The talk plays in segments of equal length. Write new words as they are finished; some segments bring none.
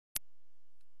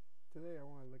Today I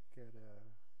want to look at a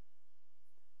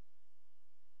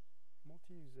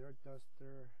multi-use air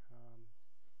duster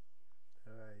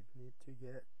that I need to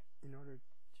get in order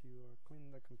to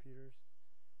clean the computers.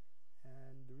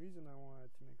 And the reason I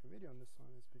wanted to make a video on this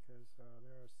one is because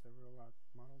there are several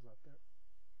models out there,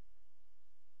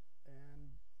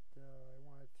 and I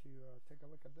wanted to take a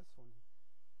look at this one.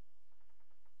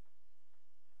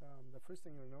 The first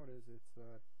thing you'll notice, it's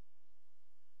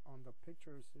on the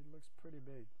pictures it looks pretty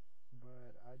big,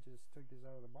 but I just took this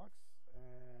out of the box,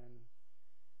 and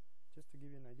just to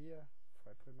give you an idea, if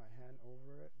I put my hand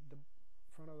over it, the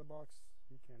front of the box,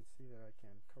 you can see that I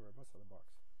can cover most of the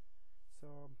box.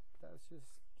 So that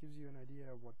just gives you an idea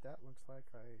of what that looks like.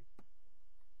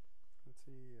 Let's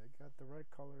see, I got the right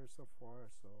color so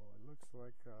far, so it looks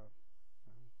like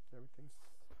everything's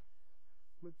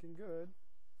looking good.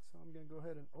 So I'm gonna go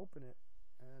ahead and open it,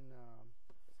 and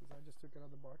since I just took it out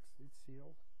of the box, it's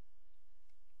sealed.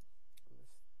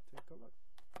 Let's take a look.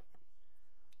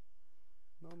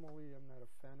 Normally I'm not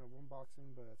a fan of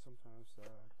unboxing, but sometimes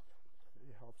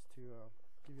it helps to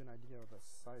give you an idea of the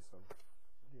size of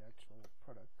the actual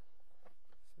product.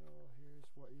 So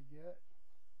here's what you get.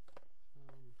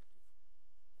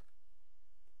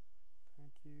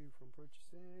 Thank you for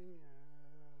purchasing,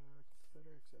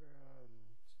 etc., etc. And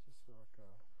it's just like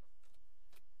a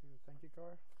thank you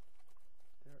card.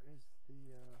 There is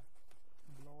the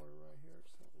blower right here,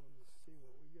 so let's see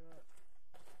what we got.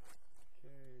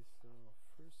 Okay, so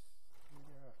first we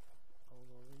got all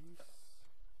of these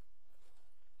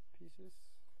pieces,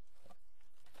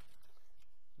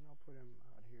 and I'll put them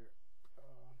out here.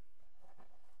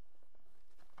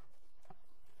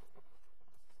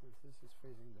 Since this is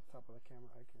facing the top of the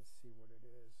camera, I can see what it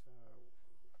is.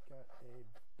 Got a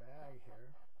bag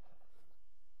here.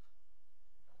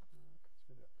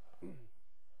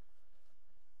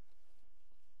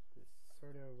 This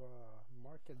sort of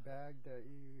market bag that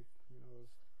you know,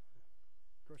 those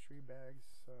grocery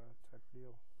bags type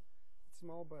deal. It's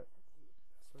small, but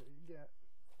that's what you get.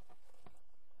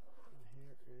 And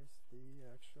here is the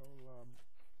actual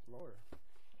blower.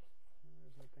 And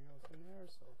there's nothing else in there,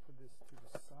 so I'll put this to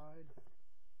the side,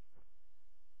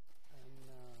 and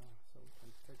so we can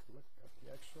take a look at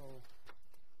the actual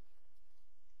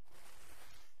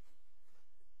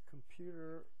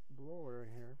computer blower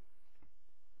here.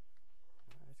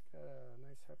 It's got a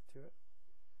nice heft to it.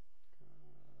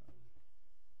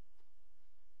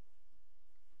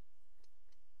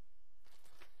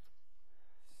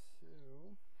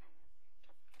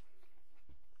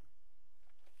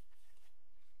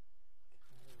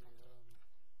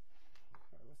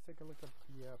 So let's take a look at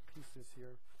the pieces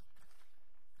here.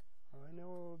 I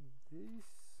know these,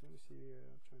 let me see,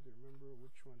 I'm trying to remember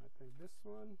which one. I think this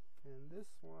one and this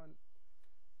one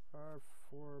are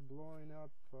for blowing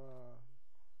up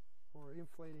or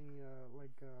inflating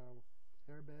like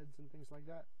air beds and things like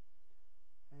that.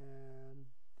 And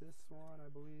this one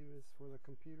I believe is for the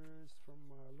computers,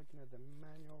 from looking at the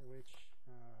manual, which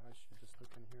I should just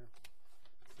look in here,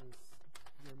 since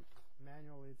your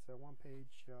manual, it's a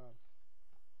one-page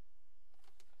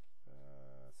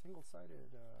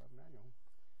single-sided manual.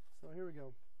 So here we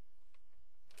go.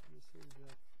 Let me see if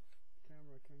the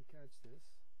camera can catch this.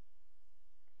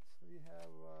 So you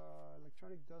have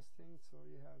electronic dusting, so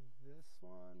you have this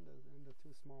one and the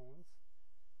two small ones.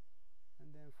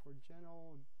 And then for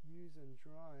general use and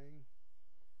drying,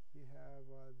 you have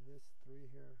this three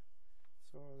here.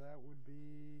 So that would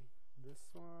be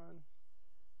this one,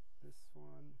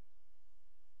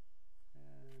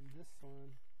 and this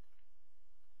one,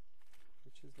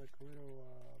 which is like a little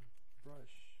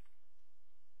brush.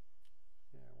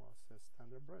 Yeah, well, it says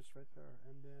standard brush right there.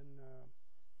 And then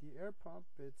the air pump,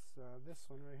 it's this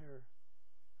one right here.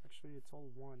 Actually, it's all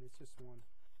one, it's just one.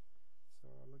 So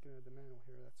looking at the manual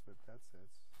here, that's what that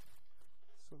says.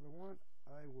 So the one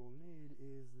I will need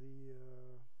is the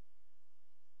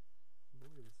I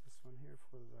believe it's this one here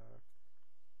for the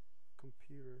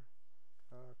computer,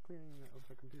 cleaning of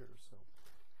the computer. So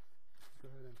go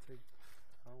ahead and take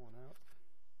that one out.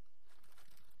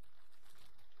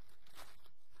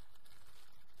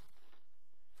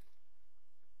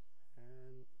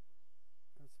 And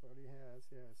that's what he has.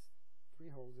 He has 3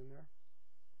 holes in there.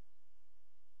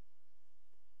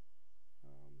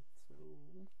 So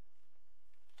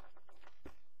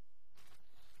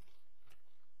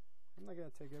I'm not going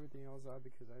to take everything else out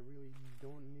because I really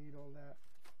don't need all that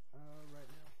right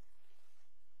now.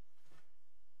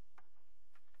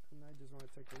 And I just want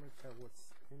to take a look at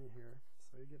what's in here.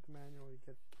 So you get the manual, you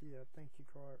get the thank you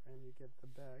card, and you get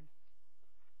the bag.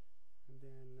 And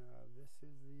then this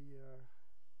is the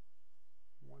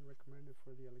one recommended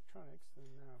for the electronics.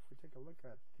 And if we take a look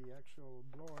at the actual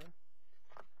blower,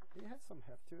 it has some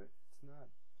heft to it. It's not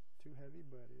too heavy,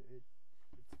 but it's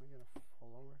not gonna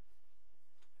fall over.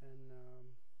 And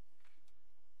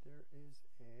there is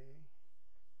a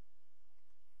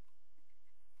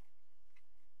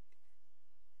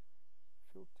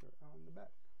filter on the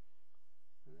back,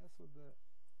 and that's what the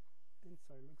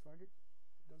inside looks like. It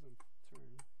doesn't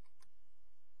turn.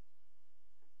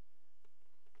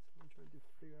 So I'm trying to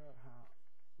figure out how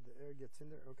the air gets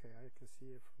in there. Okay, I can see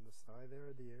it from the side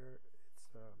there. The air, it's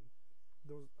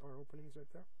those are openings right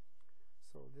there.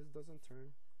 So this doesn't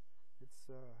turn.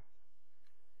 It's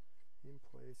in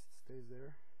place, it stays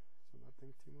there, so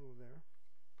nothing to move there.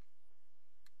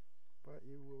 But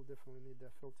you will definitely need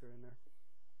that filter in there.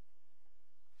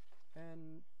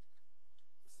 And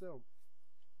so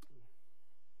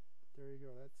there you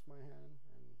go, that's my hand,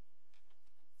 and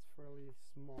it's fairly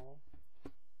small.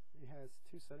 It has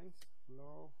two settings,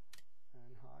 low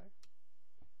and high,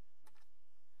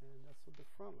 and that's what the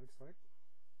front looks like.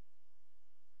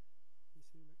 You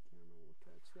see, the camera will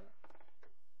catch that.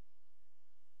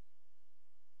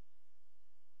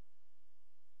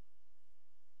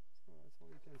 So that's all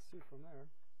you can see from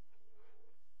there.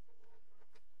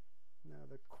 Now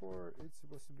the core, it's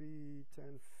supposed to be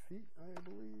 10 feet, I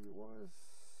believe it was.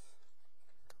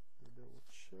 Let me double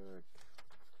check.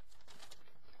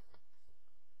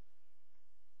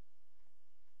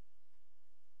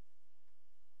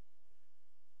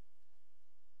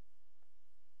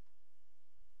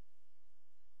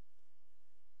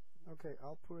 Okay,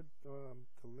 I'll put the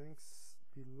links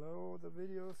below the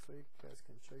video so you guys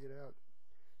can check it out.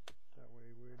 That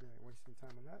way we're not wasting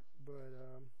time on that. But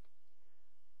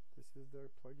this is the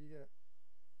plug you get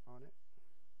on it.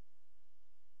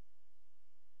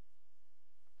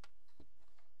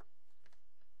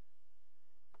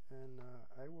 And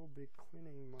I will be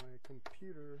cleaning my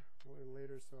computer a little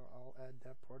later, so I'll add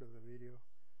that part of the video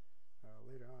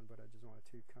later on, but I just wanted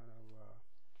to kind of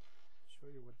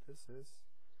show you what this is.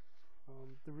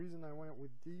 The reason I went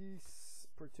with this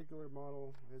particular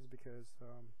model is because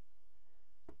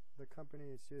the company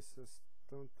is just a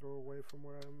stone throw away from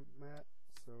where I'm at.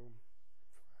 So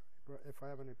if I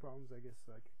have any problems, I guess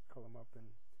I could call them up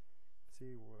and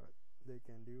see what they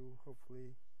can do.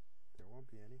 Hopefully there won't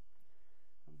be any.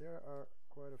 There are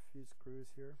quite a few screws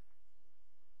here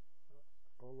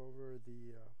all over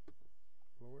the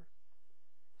blower,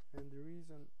 and the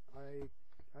reason I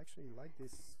actually like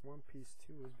this one piece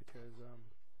too is because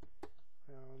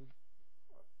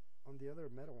on the other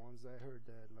metal ones I heard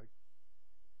that like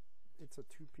it's a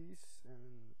two-piece,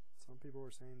 and some people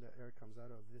were saying that air comes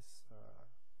out of this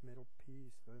metal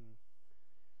piece, and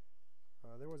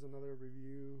there was another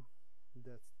review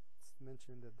that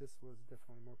mentioned that this was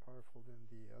definitely more powerful than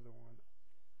the other one.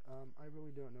 I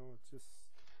really don't know, it's just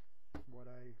what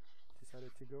I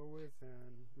decided to go with,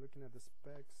 and looking at the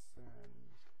specs,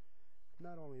 and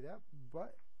not only that,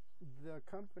 but the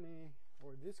company,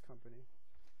 or this company,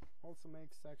 also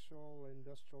makes actual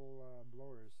industrial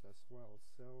blowers as well.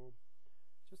 So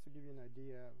just to give you an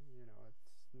idea, you know,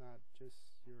 it's not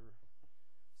just your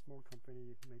small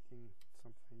company making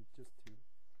something just to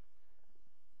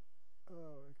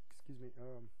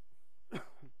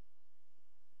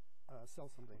sell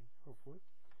something, hopefully.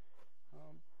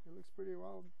 It looks pretty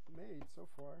well made so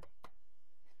far,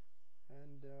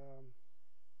 and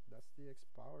that's the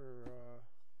XPOWER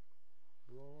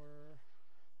blower,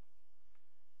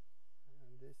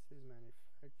 and this is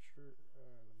manufactured,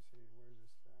 let me see, where is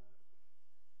this at?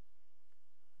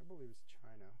 I believe it's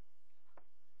China.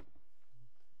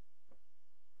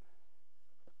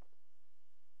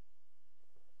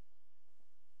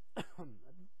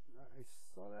 I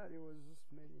saw that it was just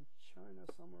made in China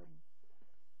somewhere.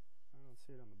 I don't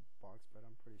see it on the box, but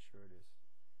I'm pretty sure it is.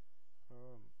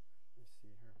 Let me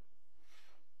see here.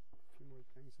 A few more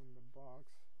things on the box.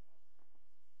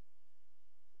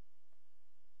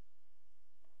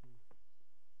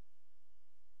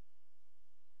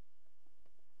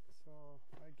 So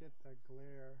I get that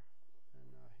glare,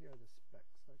 and here are the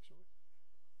specs actually.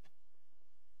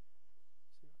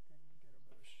 See if I can get a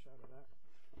better shot of that.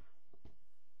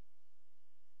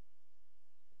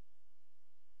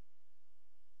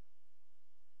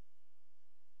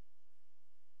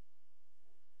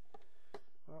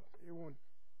 Well, it won't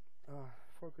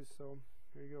focus, so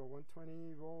here you go.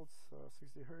 120 volts,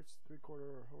 60 hertz,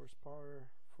 3/4 horsepower,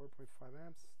 4.5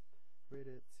 amps.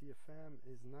 Rated CFM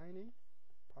is 90.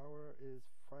 Power is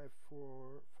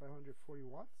 540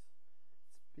 watts.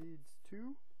 Speeds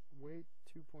 2. Weight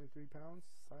 2.3 pounds.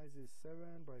 Size is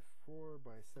 7 by 4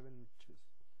 by 7 inches.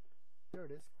 There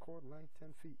it is. Cord length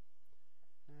 10 feet.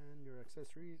 and your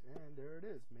accessories, and there it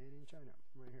is, made in China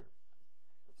right here.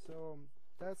 So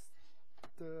that's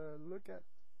the look at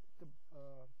the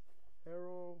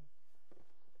Airrow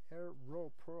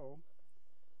Pro.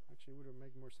 Actually, it would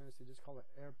make more sense to just call it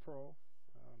Air Pro.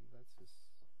 That's just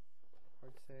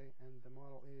hard to say, and the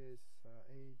model is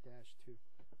A-2.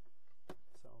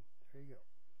 So there you go.